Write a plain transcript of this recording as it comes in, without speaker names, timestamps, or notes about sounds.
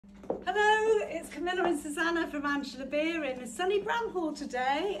Camilla and Susanna from Angela Beer in sunny Bramhall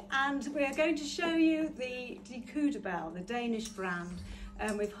today, and we are going to show you the Dea Kudibal, the Danish brand.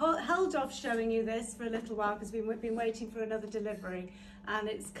 We've held off showing you this for a little while because we've been waiting for another delivery, and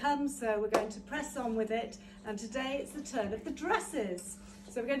it's come, so we're going to press on with it. And today it's the turn of the dresses.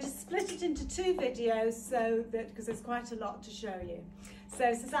 So we're going to split it into two videos so that, because there's quite a lot to show you.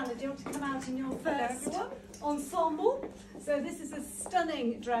 So Susanna, do you want to come out in your first ensemble? So this is a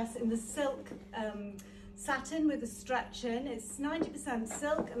stunning dress in the silk satin with a stretch in. It's 90%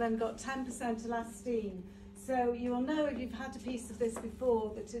 silk and then got 10% elastane. So you'll know if you've had a piece of this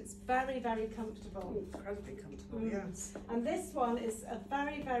before that it's very, very comfortable. Incredibly comfortable, yes. And this one is a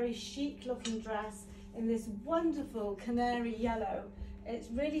very, very chic looking dress in this wonderful canary yellow. It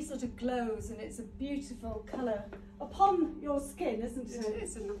really sort of glows and it's a beautiful colour upon your skin, isn't it? It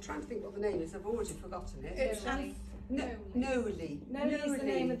is, and I'm trying to think what the name is. I've already forgotten it. It's Noli. Noli is the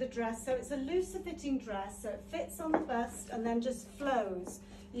name of the dress. So it's a looser fitting dress, so it fits on the bust and then just flows.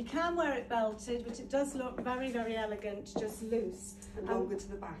 You can wear it belted, but it does look very, very elegant, just loose. And longer to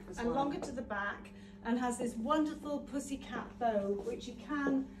the back as well. And longer to the back, and has this wonderful pussycat bow, which you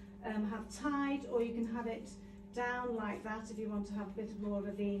can have tied, or you can have it down like that if you want to have a bit more of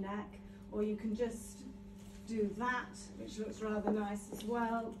a V-neck, or you can just do that, which looks rather nice as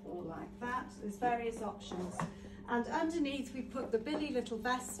well, or like that. There's various options. And underneath we put the Billy little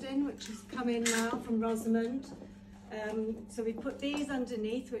vest in, which has come in now from Rosamond. So we put these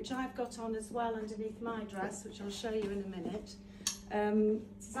underneath, which I've got on as well underneath my dress, which I'll show you in a minute.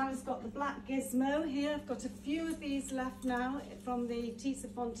 Susanna's got the black gizmo here. I've got a few of these left now from the Tisa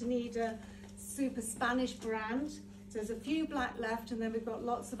Fontaneda super Spanish brand. So there's a few black left, and then we've got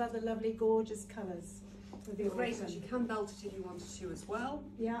lots of other lovely gorgeous colours. Great, because you can belt it if you wanted to as well.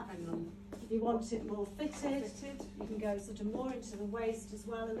 Yeah. If you want it more fitted, you can go sort of more into the waist as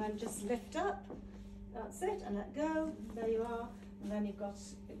well, and then just lift up. That's it, and let go. There you are. And then you've got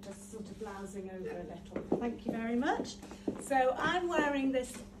it just sort of blousing over a little. Thank you very much. So I'm wearing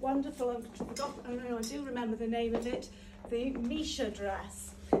this wonderful, I do remember the name of it, the Misha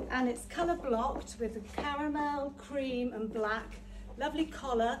dress. And it's colour blocked with a caramel, cream and black. Lovely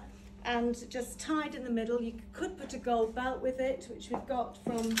collar and just tied in the middle. You could put a gold belt with it, which we've got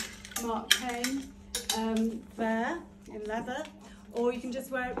from Mark Kane there in leather. Or you can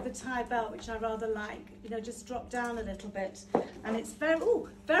just wear it with a tie belt, which I rather like, you know, just drop down a little bit. And it's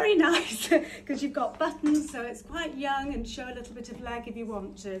very nice because you've got buttons, so it's quite young, and show a little bit of leg if you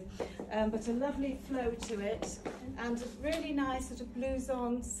want to. But a lovely flow to it, and a really nice sort of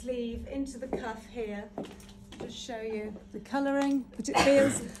blouson sleeve into the cuff here. Just show you the colouring, but it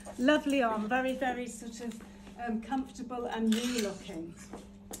feels lovely on, very, very sort of comfortable and new looking.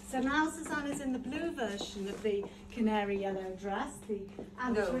 So now Susanna's in the blue version of the canary yellow dress, the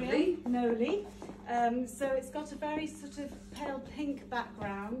Noli. So it's got a very sort of pale pink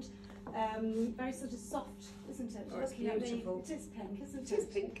background, very sort of soft, isn't it? Oh, it's beautiful. It is pink, isn't it? It is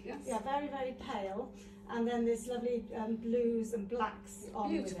pink, yes. Yeah, very, very pale. And then this lovely blues and blacks on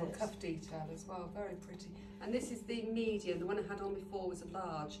Beautiful with it. cuff detail as well, very pretty. And this is the medium. The one I had on before was a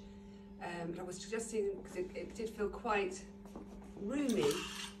large. But I was suggesting, because it did feel quite roomy,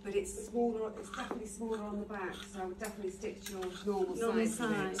 but it's smaller. It's definitely smaller on the back, so I would definitely stick to your normal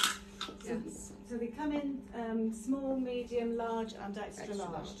size. Yes. So they come in small, medium, large and extra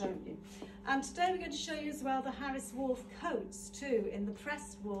large, don't you? And today we're going to show you as well the Harris Wharf coats too, in the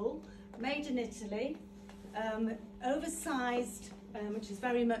pressed wool, made in Italy, oversized, which is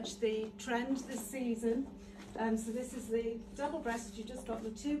very much the trend this season. So this is the double breasted. You just got the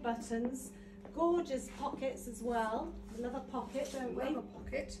two buttons. Gorgeous pockets as well. Another pocket, don't we? Another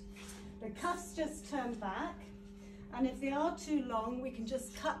pocket. The cuffs just turn back, and if they are too long, we can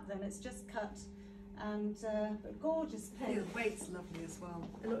just cut them. It's just cut, and but gorgeous pink. Yeah, the weight's lovely as well.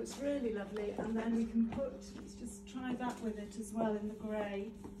 It looks really lovely, and then we can put. Let's just try that with it as well in the grey.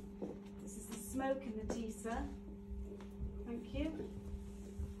 This is the smoke in the Tisa. Thank you.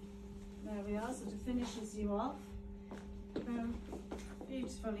 There we are. Sort of finishes you off.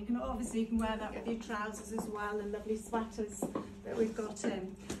 Beautiful. You can wear that with your trousers as well, and lovely sweaters that we've got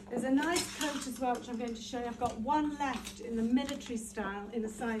in. There's a nice coat as well, which I'm going to show you. I've got one left in the military style in a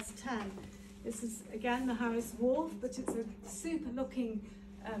size 10. This is again the Harris Wharf, but it's a super looking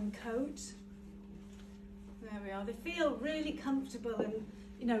coat. There we are. They feel really comfortable and,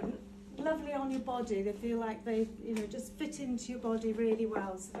 you know, lovely on your body. They feel like they, you know, just fit into your body really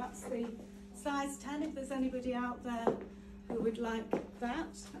well. So that's the size 10 if there's anybody out there who would like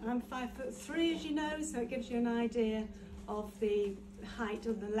that. I'm 5'3", as you know, so it gives you an idea of the height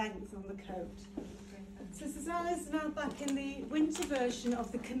and the length on the coat. So Susanna's now back in the winter version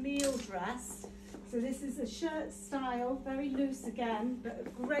of the Camille dress. So this is a shirt style, very loose again, but a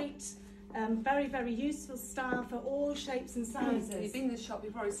great, very, very useful style for all shapes and sizes. You've been in the shop,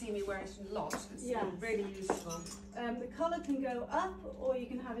 you've already seen me wear it a lot. It's really useful. The collar can go up, or you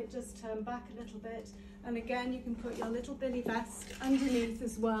can have it just turn back a little bit. And again, you can put your little billy vest underneath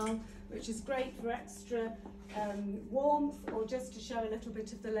as well, which is great for extra warmth, or just to show a little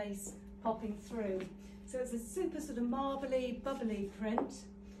bit of the lace popping through. So it's a super sort of marbly, bubbly print.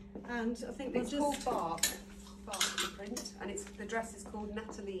 And I think it's called bark print, and the dress is called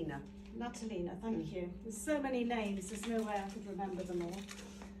Natalina. Natalina, thank you. There's so many names, there's no way I could remember them all.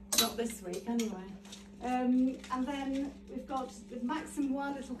 Not this week, anyway. And then we've got the Maxim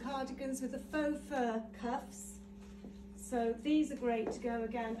One little cardigans with the faux fur cuffs. So these are great to go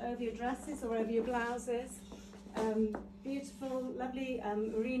again over your dresses or over your blouses. Beautiful, lovely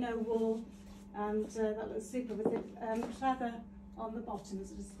merino wool, and that looks super with the feather on the bottom.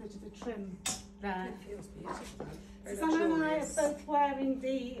 There's just a bit of a trim there. It feels beautiful. Susanna and I are both wearing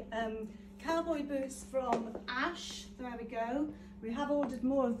the cowboy boots from Ash. There we go. We have ordered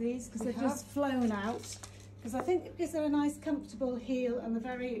more of these because they've just flown out. Because I think because they're a nice comfortable heel, and they're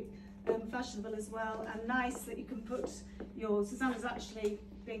very fashionable as well, and nice that you can put your... Susanna's actually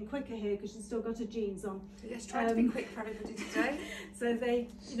being quicker here because she's still got her jeans on. Yes, trying to be quick for everybody today. So they,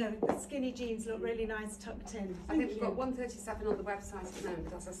 you know, the skinny jeans look really nice tucked in. I think we've got 137 on the website at the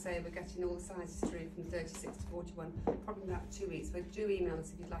moment, but as I say, we're getting all the sizes through from 36 to 41, probably in about 2 weeks. But do email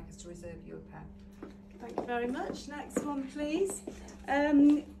us if you'd like us to reserve you a pair. Thank you very much. Next one, please.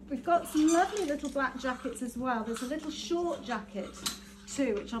 We've got some lovely little black jackets as well. There's a little short jacket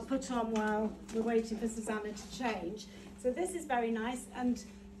too, which I'll put on while we're waiting for Susanna to change. So this is very nice and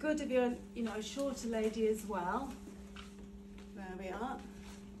good if you're, you know, a shorter lady as well. There we are.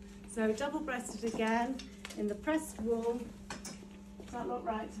 So double-breasted again in the pressed wool. Does that look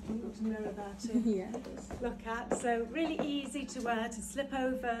right? I've got a mirror there to Yeah. look at. So really easy to wear, to slip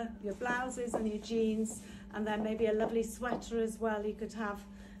over your blouses and your jeans, and then maybe a lovely sweater as well you could have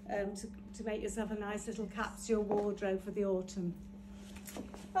to make yourself a nice little capsule wardrobe for the autumn.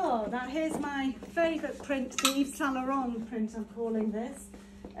 Oh, now here's my favourite print, the Yves Saint Laurent print I'm calling this.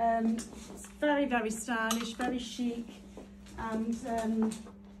 It's very, very stylish, very chic, and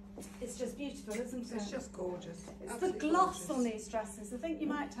it's just beautiful, isn't it? It's just gorgeous. It's the gloss on these dresses. I think you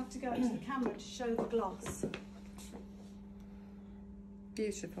might have to go into the camera to show the gloss.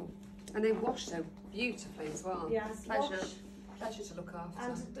 Beautiful. And they wash so beautifully as well. Yes, Pleasure to look after.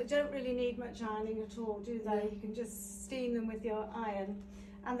 And they don't really need much ironing at all, do they? You can just steam them with your iron.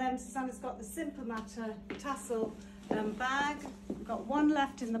 And then Susanna's got the Simple Matter tassel bag. We've got one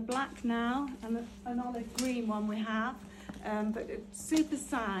left in the black now, and an olive green one we have, but it's super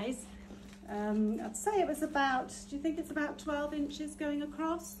size. I'd say it was about, do you think it's about 12 inches going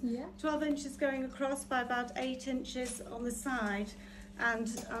across? Yeah. 12 inches going across by about 8 inches on the side.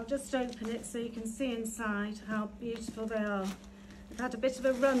 And I'll just open it so you can see inside how beautiful they are. We've had a bit of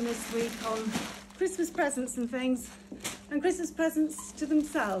a run this week on Christmas presents and things, and Christmas presents to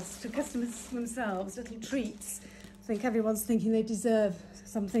themselves, to customers themselves, little treats. I think everyone's thinking they deserve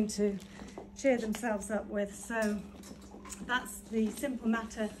something to cheer themselves up with. So that's the Simple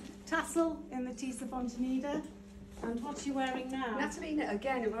Matter tassel in the Tisa Fontanida. And what are you wearing now? Natalina,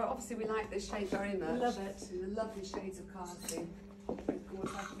 again, obviously we like this shade very much. Love it. The lovely shades of khaki.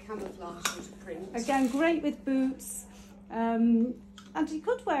 Almost like a camouflage sort of print. Again, great with boots. And you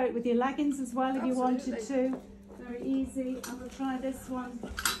could wear it with your leggings as well if you wanted to. Very easy. I'm going to try this one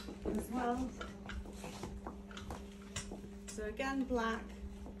as well. So again, black.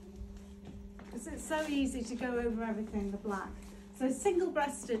 Because it's so easy to go over everything, the black. So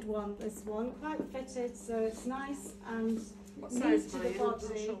single-breasted one, this one, quite fitted, so it's nice and neat to the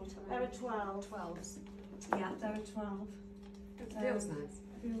body. There are 12. 12s. Yeah, there are 12. It feels nice.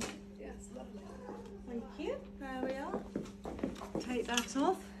 Yes, lovely. Thank you. There we are. Take that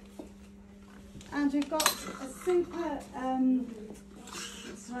off. And we've got a super,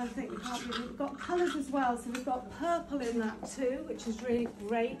 so I think we've got colours as well. So we've got purple in that too, which is really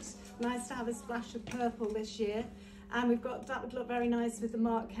great. Nice to have a splash of purple this year. And we've got, that would look very nice with the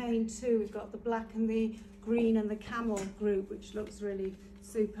Mark Kane too. We've got the black and the green and the camel group, which looks really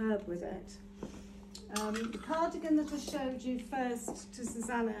superb with it. The cardigan that I showed you first to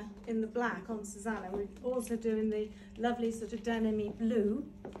Susanna in the black on Susanna, we're also doing the lovely sort of denim-y blue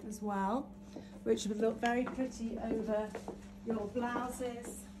as well, which would look very pretty over your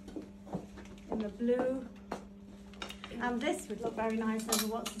blouses in the blue. And this would look very nice over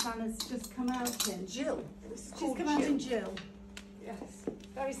what Susanna's just come out in. Jill. She's come out in Jill. Yes.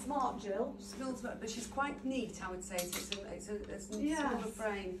 Very smart, Jill. She smells, but she's quite neat, I would say. So it's a Yes. smaller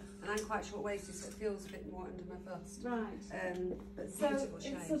frame, and I'm quite short-waisted, so it feels a bit more under my bust. Right. But So beautiful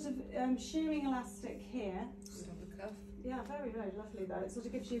shape. it's sort of shearing elastic here. And on the cuff. Yeah, very, very lovely though. It sort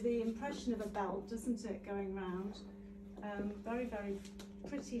of gives you the impression of a belt, doesn't it, going round. Very, very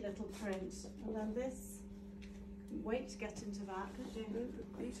pretty little print. And then this, couldn't wait to get into that, could you?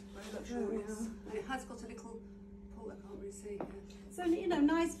 Beautiful, very luxurious. And it has got a little pull, I can't really see here. So, you know,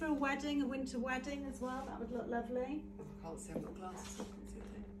 nice for a wedding, a winter wedding as well. That would look lovely. Oh, I can't see, I've got glasses, so I can't see a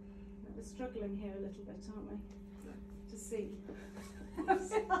thing. We're struggling here a little bit, aren't we? No. To see.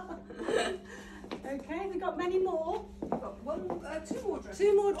 Okay, we've got many more. We've got two more dresses.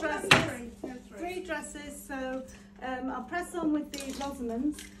 Two more Oh, dresses. No, Three dresses, so I'll press on with the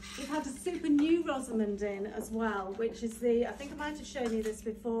Rosamunds. We've had a super new Rosamund in as well, which is the, I think I might have shown you this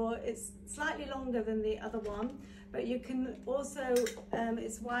before, it's slightly longer than the other one, but you can also,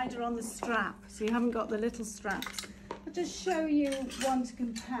 it's wider on the strap, so you haven't got the little straps. I'll just show you one to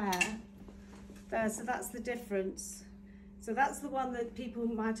compare. There, so that's the difference. So that's the one that people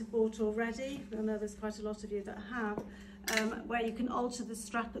might have bought already. I know there's quite a lot of you that have, where you can alter the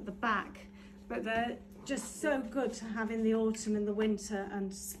strap at the back, but they're just so good to have in the autumn and the winter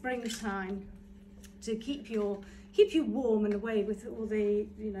and springtime to keep you warm and away with all the,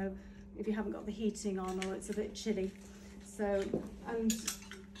 you know, if you haven't got the heating on or it's a bit chilly. So, and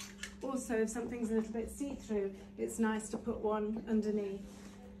also if something's a little bit see-through, it's nice to put one underneath.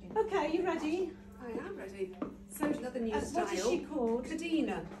 Okay, you ready? I am ready. So Another new style. what is she called?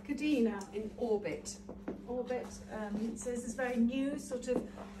 Cadena. Cadena. In Orbit. Orbit. So this is very new, sort of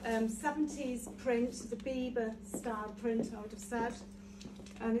 70s print, the Bieber style print, I would have said.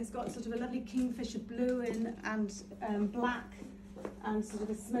 And it's got sort of a lovely kingfisher blue in and black and sort of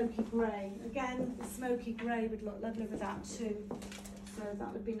a smoky grey. Again, the smoky grey would look lovely with that too. So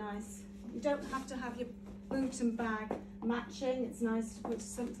that would be nice. You don't have to have your boot and bag matching. It's nice to put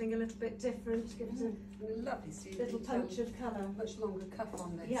something a little bit different to give it a lovely little punch of colour. Much longer cuff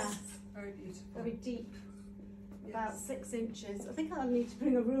on this. Yes. Very beautiful. Very deep. Yes. About 6 inches. I think I'll need to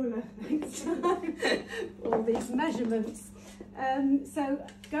bring a ruler next time. All these measurements. So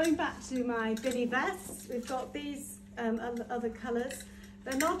going back to my Billy vests, we've got these other colours.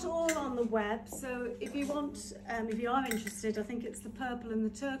 They're not all on the web, so if you want, if you are interested, I think it's the purple and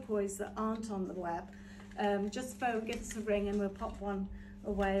the turquoise that aren't on the web. Just phone, give us a ring and we'll pop one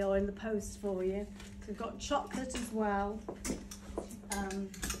away or in the post for you. So we've got chocolate as well.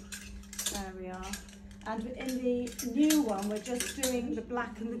 There we are. And in the new one, we're just doing the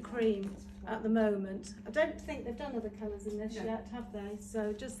black and the cream at the moment. I don't think they've done other colours in this yet, have they?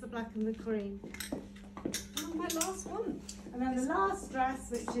 So just the black and the cream. Oh, my last one. And then the last dress,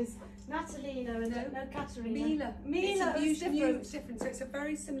 which is Natalina and no Katerina. Mila. Mila is different. It's different. So it's a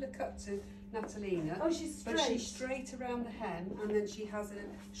very similar cut to Natalina. Oh, she's straight. But she's straight around the hem, and then she has a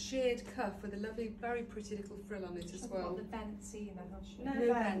sheared cuff with a lovely, very pretty little frill on it as well. The vents either, has she?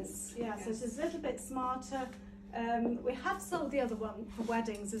 No vents. Yeah, yes. So it's a little bit smarter. We have sold the other one for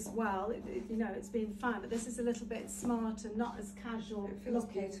weddings as well. You know, it's been fine, but this is a little bit smarter, not as casual. It feels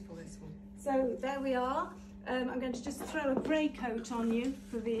looking. beautiful, this one. So there we are. I'm going to just throw a grey coat on you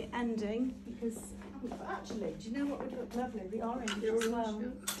for the ending because actually, do you know what would look lovely? The orange as well. Yeah.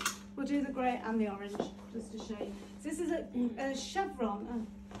 We'll do the grey and the orange just to show you. So this is a chevron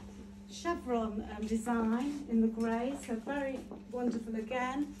design in the grey, so very wonderful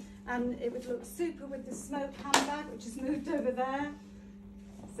again. And it would look super with the smoke handbag, which is moved over there.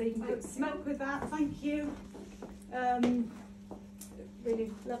 So you can put smoke with that. Thank you.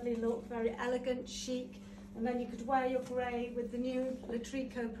 Really lovely look, very elegant, chic. And then you could wear your grey with the new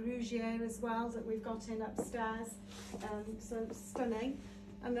Latrico Perugier as well that we've got in upstairs. So stunning.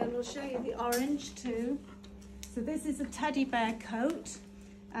 And then we'll show you the orange too. So this is a teddy bear coat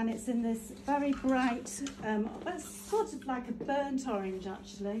and it's in this very bright, it's sort of like a burnt orange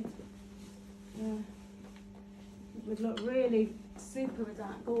actually. Yeah. It would look really super with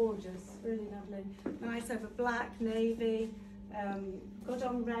that, gorgeous, really lovely. Nice over black, navy, got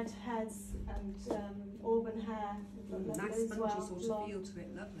on red heads and auburn hair. Nice as spongy well, sort of feel to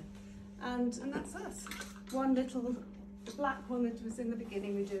it, lovely. And that's us. One little, the black one that was in the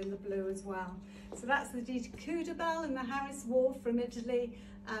beginning, we're doing the blue as well. So that's the Dea Kudibal and the Harris Wharf from Italy,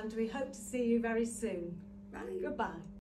 and we hope to see you very soon. Bye. Goodbye.